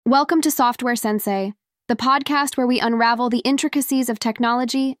Welcome to Software Sensei, the podcast where we unravel the intricacies of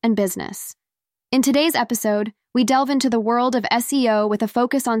technology and business. In today's episode, we delve into the world of SEO with a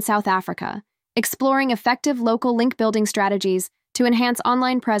focus on South Africa, exploring effective local link building strategies to enhance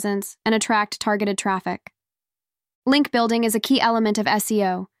online presence and attract targeted traffic. Link building is a key element of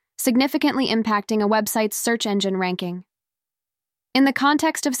SEO, significantly impacting a website's search engine ranking. In the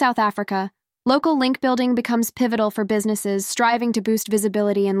context of South Africa, local link building becomes pivotal for businesses striving to boost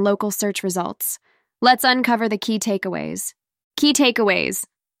visibility in local search results. Let's uncover the key takeaways. Key takeaways.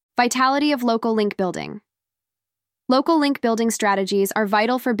 Vitality of local link building. Local link building strategies are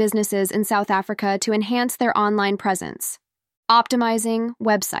vital for businesses in South Africa to enhance their online presence. Optimizing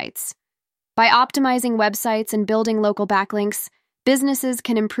websites. By optimizing websites and building local backlinks, businesses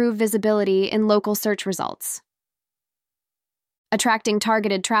can improve visibility in local search results. Attracting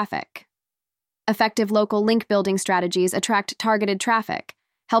targeted traffic. Effective local link building strategies attract targeted traffic,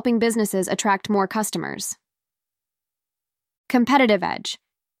 helping businesses attract more customers. Competitive edge.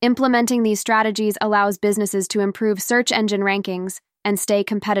 Implementing these strategies allows businesses to improve search engine rankings and stay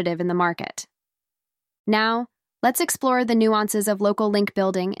competitive in the market. Now, let's explore the nuances of local link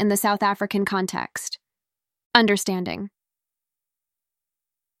building in the South African context. Understanding.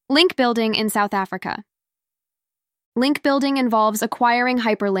 Link building in South Africa. Link building involves acquiring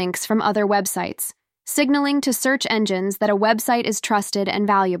hyperlinks from other websites, signaling to search engines that a website is trusted and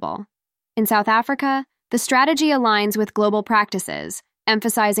valuable. In South Africa, the strategy aligns with global practices,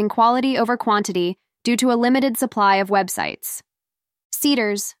 emphasizing quality over quantity due to a limited supply of websites.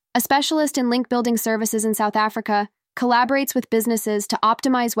 Seedrs, a specialist in link building services in South Africa, collaborates with businesses to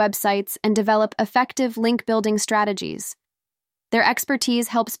optimize websites and develop effective link building strategies. Their expertise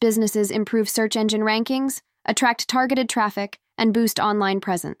helps businesses improve search engine rankings, attract targeted traffic, and boost online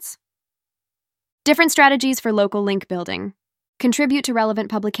presence. Different strategies for local link building. Contribute to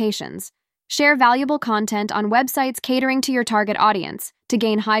relevant publications. Share valuable content on websites catering to your target audience to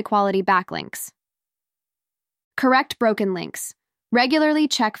gain high-quality backlinks. Correct broken links. Regularly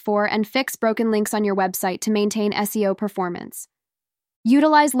check for and fix broken links on your website to maintain SEO performance.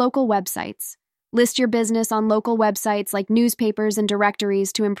 Utilize local websites. List your business on local websites like newspapers and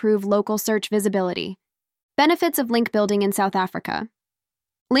directories to improve local search visibility. Benefits of link building in South Africa.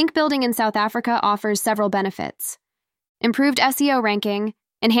 Link building in South Africa offers several benefits. Improved SEO ranking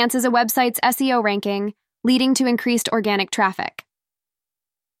enhances a website's SEO ranking, leading to increased organic traffic.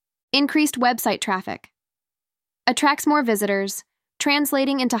 Increased website traffic. Attracts more visitors,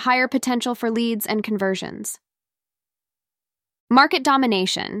 translating into higher potential for leads and conversions. Market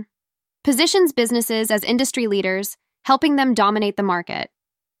domination. Positions businesses as industry leaders, helping them dominate the market.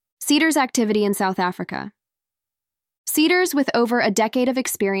 Seedrs activity in South Africa. Seedrs, with over a decade of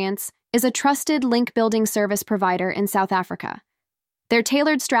experience, is a trusted link-building service provider in South Africa. Their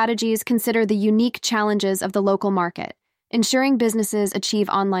tailored strategies consider the unique challenges of the local market, ensuring businesses achieve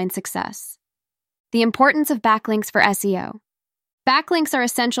online success. The importance of backlinks for SEO. Backlinks are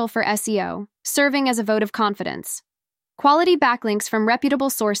essential for SEO, serving as a vote of confidence. Quality backlinks from reputable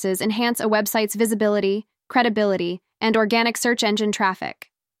sources enhance a website's visibility, credibility, and organic search engine traffic.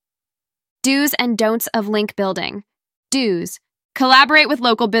 Do's and don'ts of link building. Do's. Collaborate with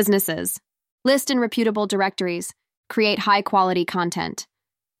local businesses. List in reputable directories. Create high-quality content.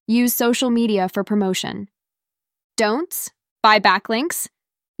 Use social media for promotion. Don'ts. Buy backlinks.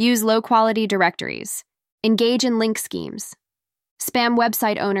 Use low-quality directories. Engage in link schemes. Spam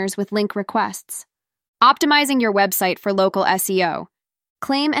website owners with link requests. Optimizing your website for local SEO.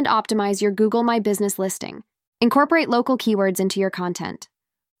 Claim and optimize your Google My Business listing. Incorporate local keywords into your content.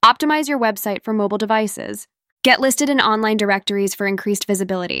 Optimize your website for mobile devices. Get listed in online directories for increased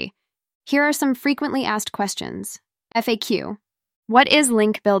visibility. Here are some frequently asked questions. FAQ. What is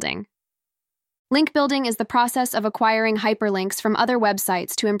link building? Link building is the process of acquiring hyperlinks from other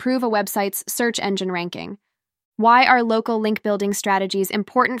websites to improve a website's search engine ranking. Why are local link building strategies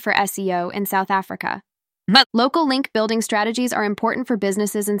important for SEO in South Africa? Local link building strategies are important for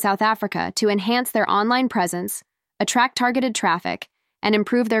businesses in South Africa to enhance their online presence, attract targeted traffic, and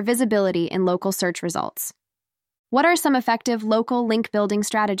improve their visibility in local search results. What are some effective local link building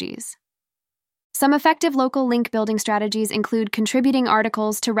strategies? Some effective local link building strategies include contributing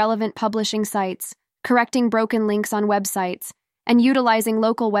articles to relevant publishing sites, correcting broken links on websites, and utilizing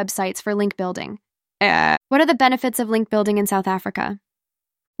local websites for link building. What are the benefits of link building in South Africa?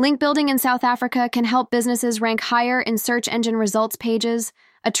 Link building in South Africa can help businesses rank higher in search engine results pages,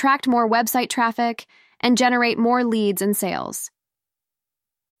 attract more website traffic, and generate more leads and sales.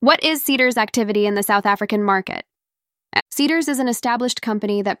 What is Seedrs activity in the South African market? Seedrs is an established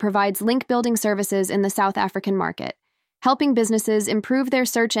company that provides link building services in the South African market. helping businesses improve their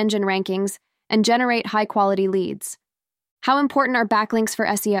search engine rankings and generate high-quality leads. How important are backlinks for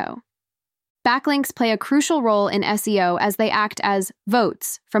SEO? Backlinks play a crucial role in SEO as they act as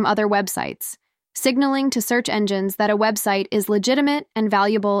votes from other websites, signaling to search engines that a website is legitimate and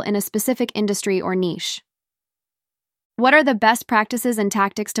valuable in a specific industry or niche. What are the best practices and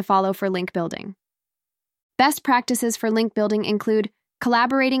tactics to follow for link building? Best practices for link building include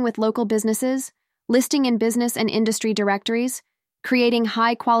collaborating with local businesses, listing in business and industry directories, creating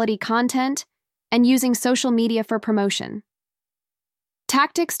high-quality content, and using social media for promotion.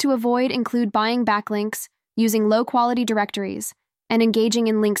 Tactics to avoid include buying backlinks, using low-quality directories, and engaging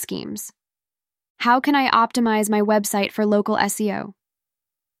in link schemes. How can I optimize my website for local SEO?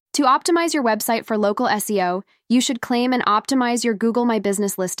 To optimize your website for local SEO, you should claim and optimize your Google My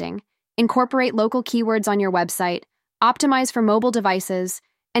Business listing, incorporate local keywords on your website, optimize for mobile devices,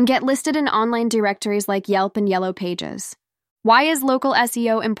 and get listed in online directories like Yelp and Yellow Pages. Why is local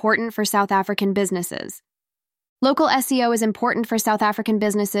SEO important for South African businesses? Local SEO is important for South African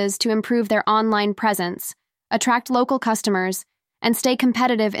businesses to improve their online presence, attract local customers, and stay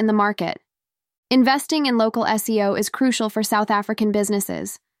competitive in the market. Investing in local SEO is crucial for South African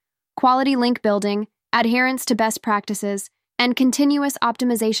businesses. Quality link building, adherence to best practices, and continuous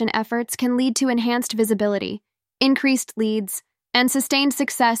optimization efforts can lead to enhanced visibility, increased leads, and sustained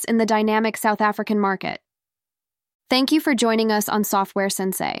success in the dynamic South African market. Thank you for joining us on Software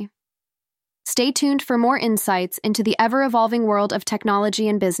Sensei. Stay tuned for more insights into the ever-evolving world of technology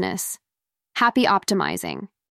and business. Happy optimizing!